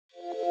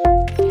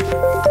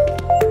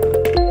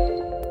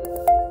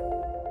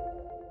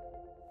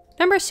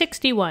Number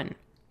 61.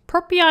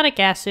 Propionic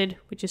acid,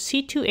 which is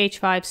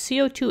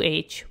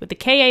C2H5CO2H, with a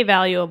Ka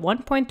value of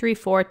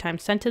 1.34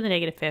 times 10 to the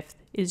negative fifth,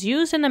 is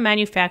used in the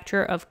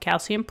manufacture of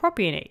calcium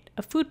propionate,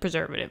 a food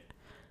preservative.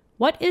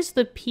 What is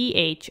the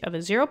pH of a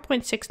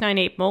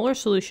 0.698 molar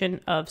solution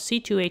of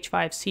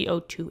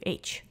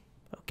C2H5CO2H?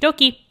 Okie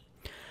dokie.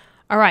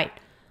 All right,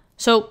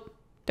 so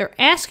they're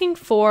asking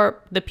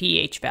for the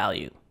pH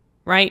value,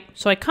 right?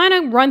 So I kind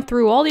of run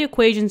through all the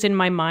equations in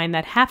my mind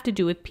that have to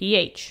do with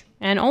pH,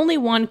 and only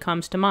one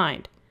comes to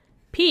mind.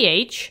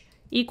 pH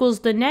equals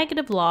the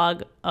negative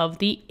log of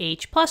the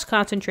H plus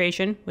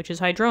concentration, which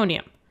is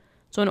hydronium.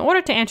 So in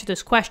order to answer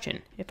this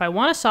question, if I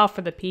want to solve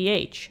for the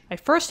pH, I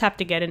first have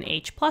to get an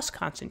H plus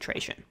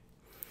concentration.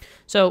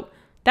 So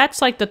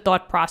that's like the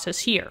thought process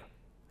here.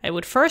 I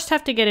would first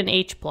have to get an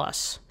H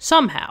plus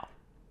somehow.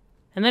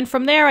 And then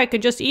from there, I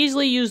could just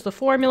easily use the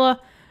formula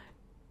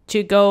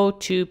to go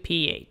to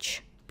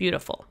pH.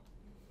 Beautiful.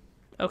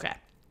 Okay.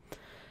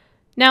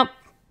 Now,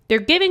 they're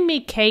giving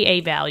me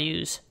Ka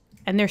values,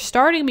 and they're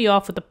starting me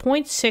off with a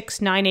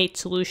 0.698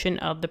 solution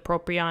of the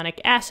propionic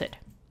acid.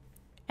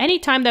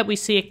 Anytime that we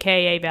see a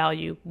Ka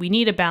value, we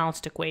need a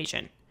balanced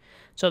equation.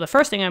 So the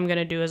first thing I'm going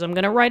to do is I'm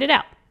going to write it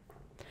out.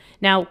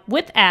 Now,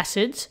 with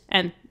acids,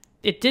 and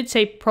it did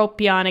say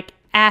propionic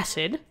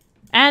acid,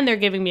 and they're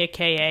giving me a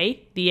Ka,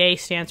 the A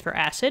stands for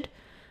acid.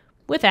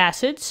 With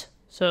acids,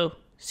 so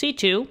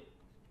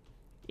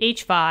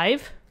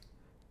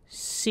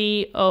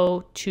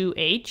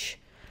C2H5CO2H.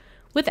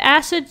 With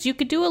acids, you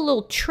could do a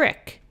little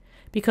trick,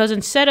 because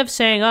instead of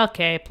saying,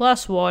 okay,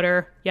 plus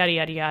water, yada,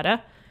 yada,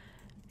 yada,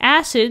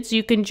 acids,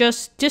 you can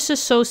just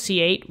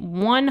disassociate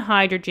one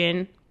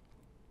hydrogen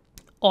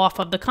off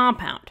of the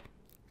compound.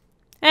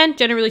 And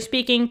generally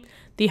speaking,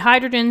 the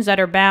hydrogens that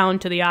are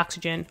bound to the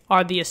oxygen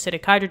are the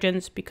acidic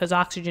hydrogens because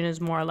oxygen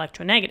is more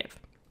electronegative.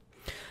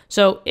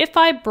 So if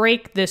I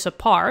break this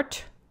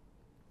apart,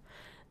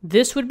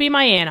 this would be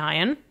my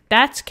anion.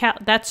 That's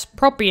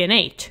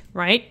propionate,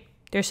 right?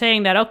 They're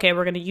saying that, okay,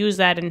 we're going to use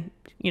that and,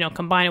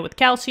 combine it with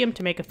calcium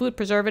to make a food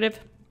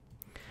preservative.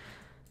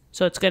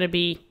 So it's going to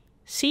be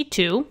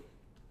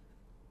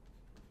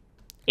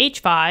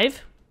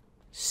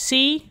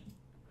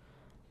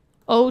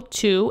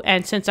C2H5CO2,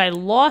 and since I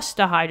lost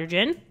a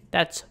hydrogen,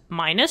 that's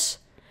minus.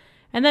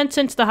 And then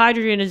since the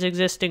hydrogen is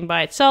existing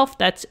by itself,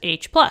 that's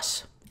H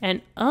plus.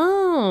 And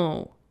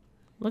oh,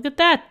 look at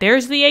that.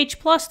 There's the H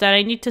plus that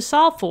I need to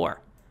solve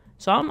for.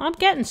 So I'm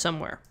getting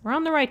somewhere. We're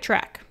on the right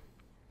track.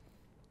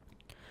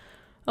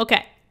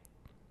 Okay.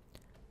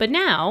 But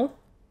now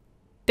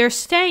they're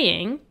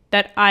saying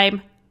that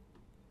I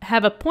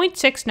have a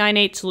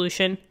 0.698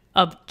 solution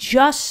of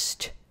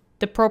just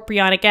the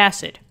propionic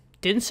acid.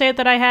 Didn't say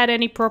that I had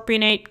any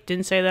propionate,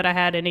 didn't say that I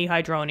had any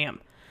hydronium.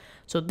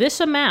 So this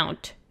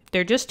amount, if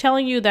they're just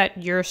telling you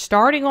that you're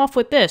starting off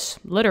with this,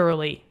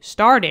 literally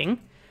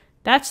starting,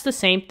 that's the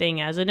same thing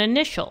as an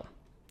initial.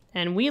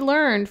 And we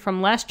learned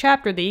from last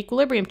chapter, the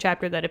equilibrium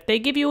chapter, that if they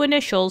give you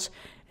initials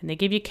and they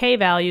give you K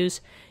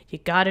values, you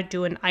got to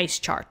do an ice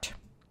chart.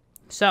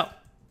 So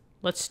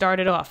let's start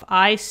it off.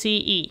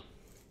 ICE.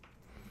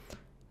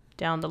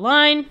 Down the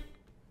line,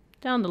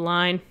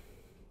 dandelion.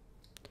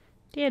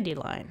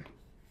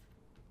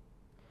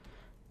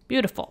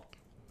 Beautiful.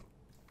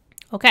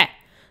 Okay,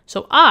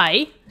 so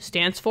I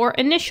stands for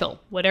initial,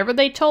 whatever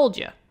they told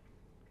you.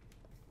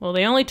 Well,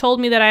 they only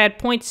told me that I had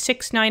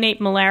 0.698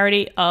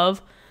 molarity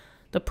of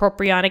the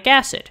propionic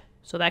acid.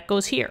 So that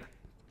goes here,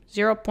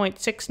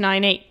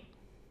 0.698.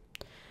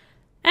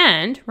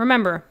 And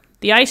remember,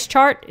 the ice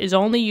chart is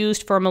only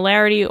used for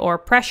molarity or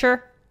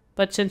pressure,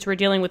 but since we're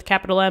dealing with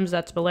capital M's,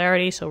 that's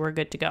molarity, so we're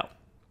good to go.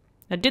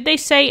 Now, did they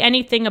say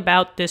anything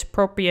about this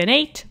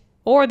propionate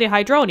or the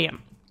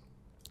hydronium?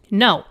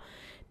 No.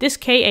 This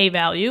Ka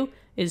value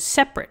is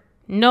separate.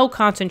 No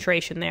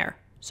concentration there.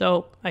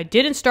 So I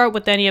didn't start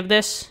with any of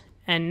this,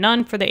 and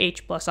none for the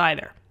H plus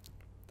either.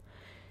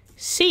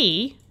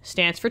 C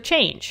stands for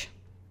change.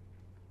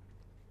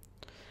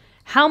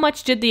 How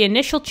much did the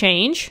initial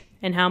change,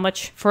 and how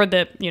much for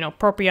the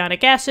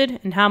propionic acid,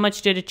 and how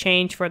much did it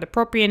change for the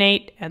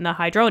propionate and the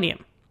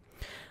hydronium?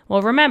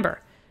 Well,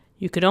 remember,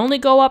 you could only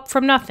go up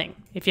from nothing.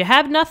 If you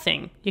have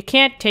nothing, you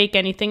can't take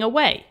anything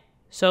away.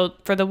 So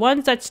for the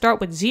ones that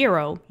start with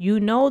 0, you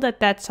know that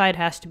that side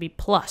has to be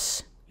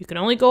plus. You can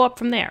only go up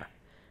from there,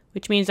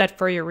 which means that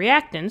for your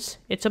reactants,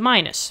 it's a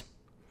minus.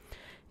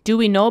 Do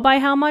we know by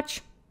how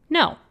much?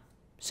 No.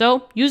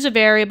 So use a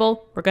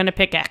variable. We're going to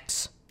pick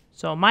x.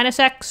 So minus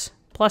x,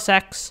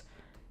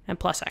 and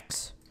plus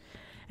x.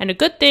 And a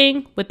good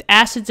thing with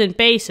acids and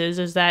bases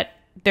is that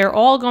they're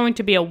all going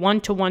to be a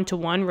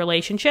 1-to-1-to-1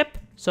 relationship.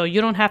 So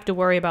you don't have to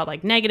worry about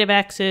like negative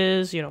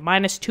x's,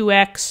 minus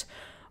 2x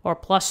or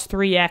plus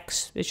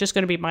 3x. It's just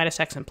going to be minus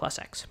x and plus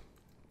x.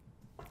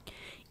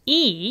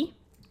 E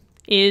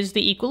is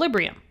the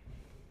equilibrium.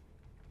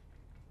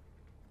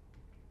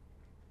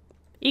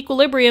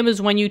 Equilibrium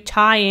is when you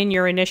tie in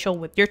your initial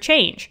with your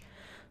change.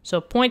 So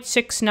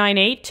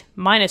 0.698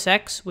 minus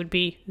x would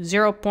be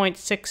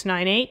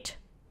 0.698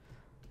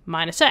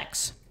 minus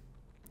x.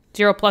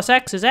 0 plus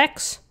x is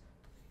x.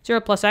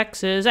 0 plus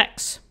x is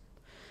x.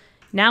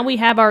 Now we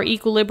have our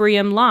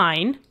equilibrium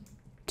line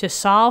to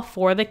solve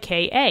for the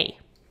Ka.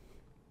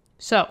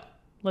 So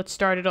let's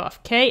start it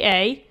off.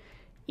 Ka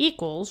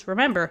equals,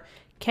 remember,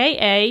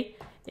 Ka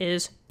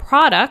is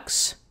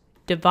products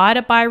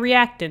divided by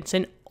reactants,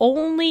 and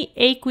only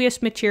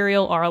aqueous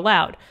material are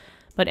allowed.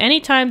 But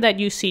anytime that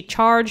you see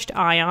charged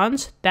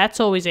ions, that's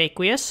always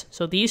aqueous,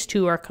 so these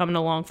two are coming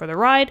along for the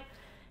ride.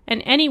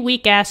 And any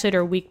weak acid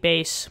or weak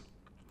base,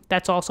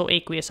 that's also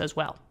aqueous as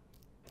well.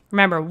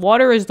 Remember,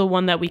 water is the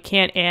one that we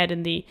can't add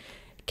in the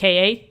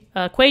Ka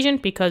equation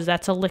because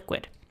that's a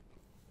liquid.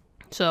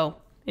 So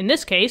in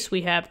this case,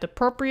 we have the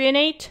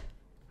propionate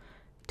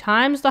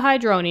times the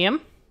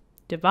hydronium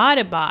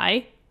divided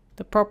by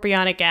the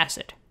propionic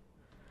acid.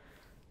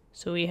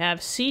 So we have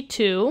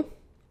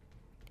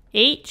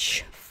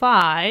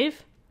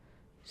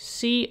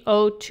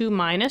C2H5CO2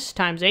 minus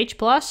times H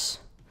plus,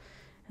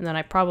 and then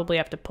I probably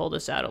have to pull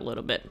this out a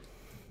little bit.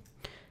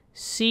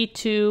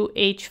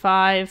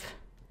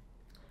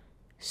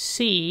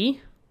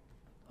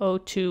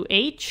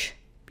 C2H5CO2H.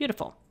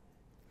 Beautiful.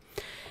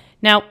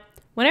 Now,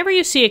 whenever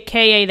you see a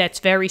Ka that's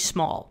very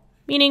small,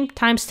 meaning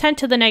times 10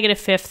 to the negative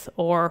 5th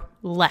or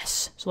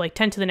less, so like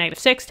 10 to the negative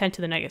 6th, 10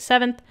 to the negative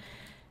 7th,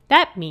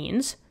 that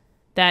means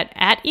that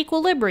at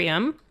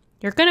equilibrium,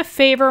 you're going to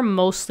favor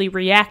mostly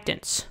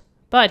reactants.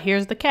 But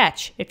here's the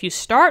catch. If you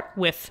start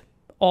with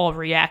all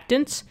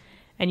reactants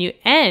and you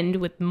end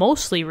with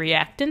mostly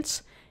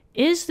reactants,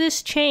 is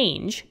this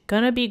change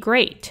going to be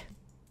great?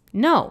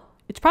 No.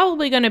 It's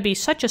probably going to be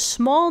such a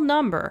small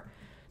number,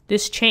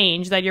 this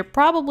change, that you're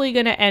probably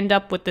going to end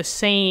up with the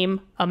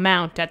same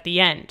amount at the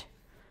end.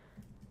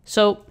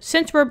 So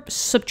since we're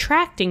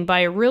subtracting by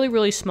a really,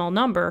 really small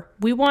number,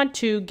 we want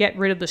to get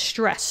rid of the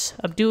stress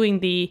of doing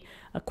the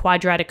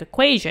quadratic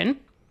equation.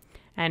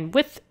 And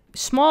with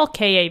small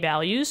Ka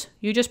values,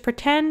 you just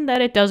pretend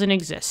that it doesn't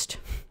exist.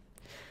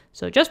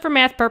 So just for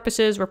math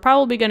purposes, we're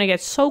probably going to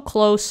get so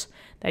close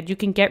that you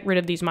can get rid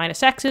of these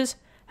minus x's.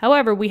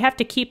 However, we have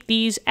to keep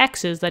these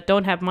x's that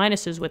don't have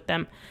minuses with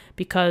them,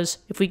 because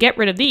if we get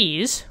rid of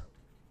these,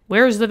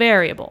 where's the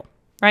variable,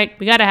 right?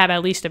 We got to have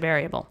at least a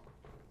variable.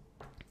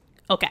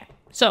 Okay,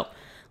 so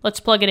let's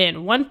plug it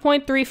in.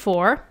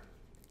 1.34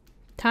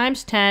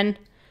 times 10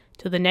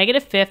 to the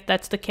negative 5th,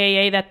 that's the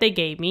Ka that they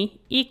gave me,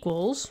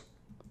 equals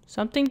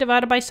something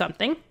divided by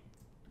something.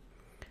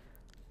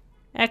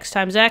 X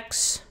times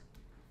x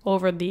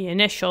over the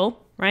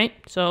initial, right?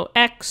 So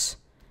x,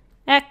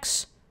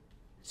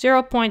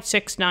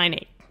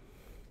 0.698.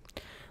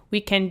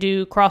 We can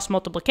do cross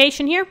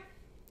multiplication here.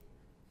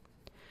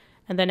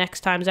 And then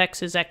x times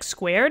x is x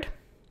squared.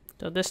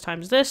 So this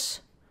times this.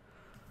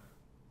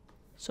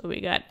 So we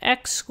got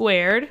x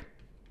squared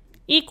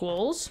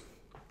equals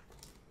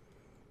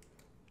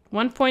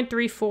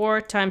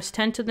 1.34 times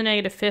 10 to the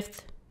negative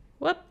 5th.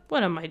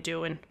 What am I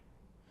doing?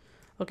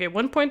 Okay,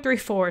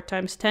 1.34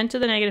 times 10 to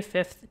the negative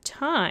 5th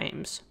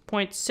times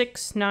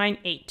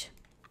 0.698.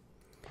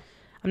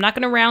 I'm not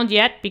going to round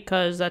yet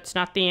because that's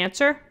not the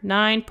answer.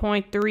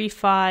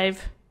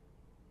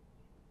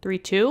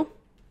 9.3532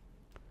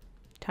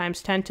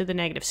 times 10 to the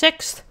negative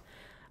 6th.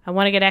 I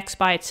want to get x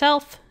by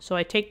itself, so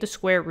I take the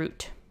square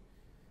root.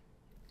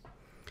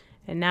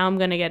 And now I'm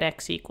going to get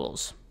x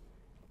equals.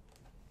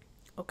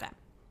 Okay,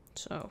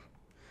 so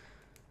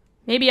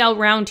maybe I'll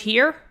round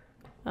here.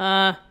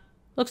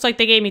 Looks like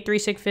they gave me 3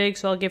 sig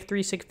figs, so I'll give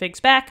 3 sig figs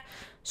back.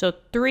 So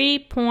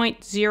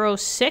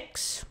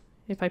 3.06,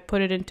 if I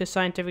put it into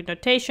scientific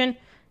notation,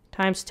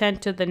 times 10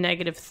 to the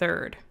negative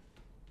 3rd.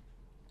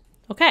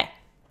 Okay,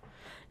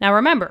 now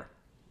remember,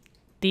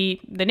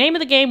 the name of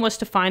the game was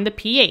to find the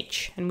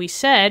pH, and we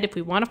said if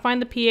we want to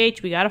find the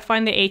pH, we got to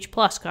find the H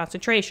plus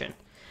concentration.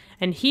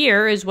 And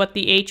here is what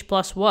the H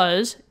plus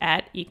was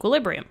at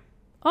equilibrium.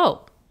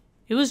 Oh,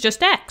 it was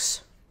just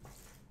X.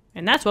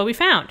 And that's what we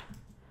found.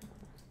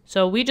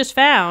 So we just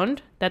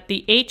found that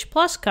the H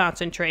plus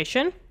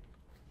concentration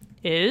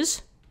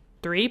is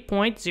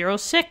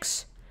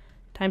 3.06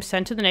 times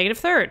 10 to the negative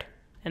 3rd.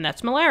 And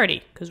that's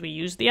molarity, because we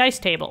used the ice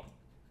table.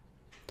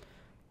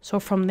 So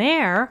from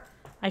there,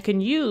 I can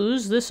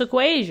use this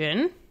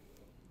equation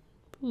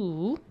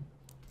to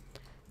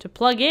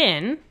plug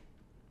in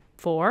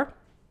for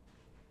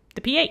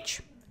the pH.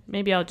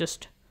 Maybe I'll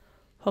just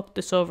hook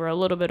this over a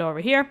little bit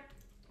over here.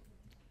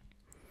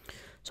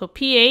 So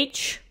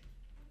pH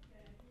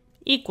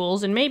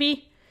equals, and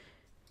maybe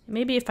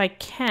if I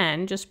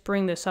can just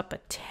bring this up a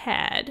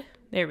tad.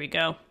 There we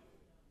go.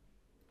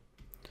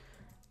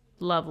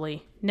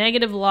 Lovely.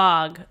 Negative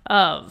log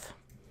of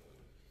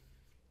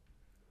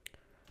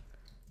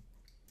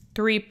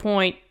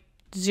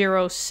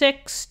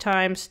 3.06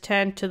 times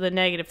 10 to the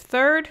negative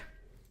 3rd.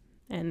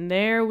 And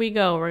there we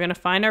go. We're going to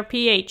find our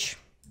pH.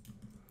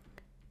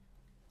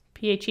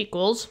 pH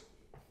equals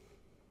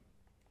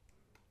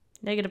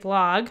negative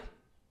log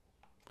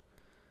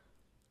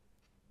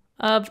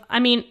of,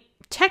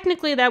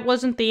 technically that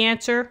wasn't the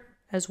answer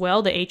as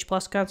well, the H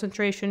plus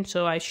concentration,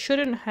 so I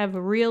shouldn't have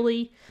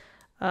really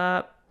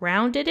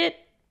rounded it.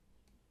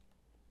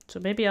 So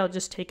maybe I'll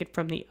just take it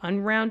from the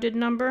unrounded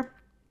number,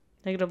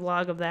 negative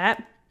log of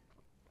that.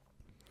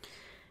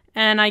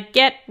 And I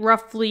get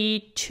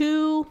roughly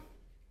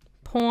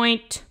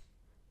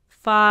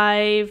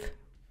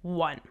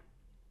 2.51.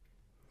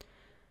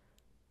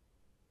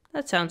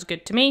 That sounds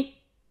good to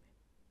me.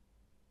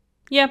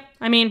 Yeah,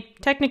 I mean,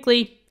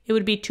 technically it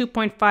would be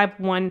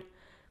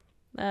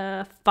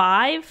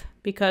 2.515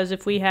 because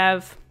if we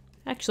have,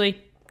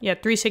 actually, yeah,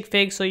 3 sig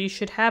figs, so you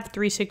should have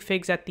 3 sig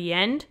figs at the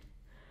end.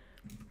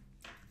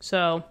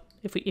 So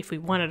if we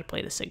wanted to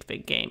play the sig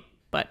fig game,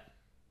 but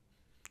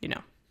you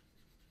know,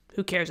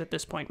 who cares at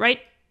this point, right?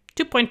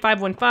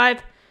 2.515.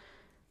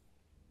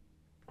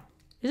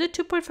 Is it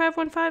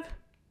 2.515?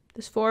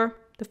 This 4,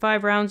 the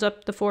 5 rounds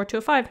up the 4 to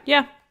a 5.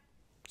 Yeah.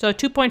 So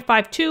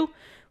 2.52,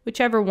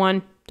 whichever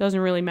one, doesn't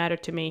really matter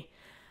to me.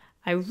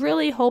 I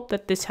really hope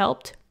that this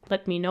helped.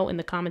 Let me know in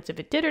the comments if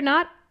it did or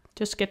not.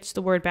 Just gets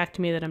the word back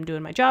to me that I'm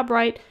doing my job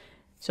right.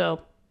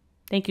 So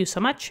thank you so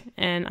much,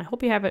 and I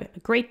hope you have a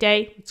great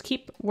day. Let's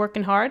keep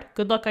working hard.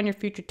 Good luck on your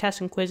future tests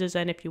and quizzes,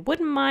 and if you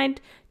wouldn't mind,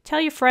 tell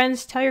your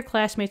friends, tell your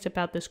classmates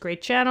about this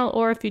great channel,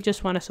 or if you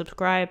just want to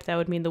subscribe, that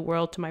would mean the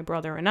world to my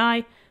brother and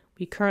I.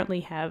 We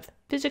currently have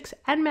physics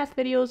and math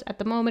videos at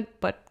the moment,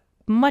 but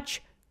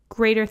much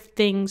greater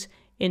things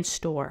in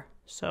store.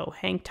 So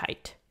hang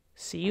tight.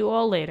 See you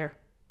all later.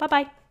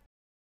 Bye-bye.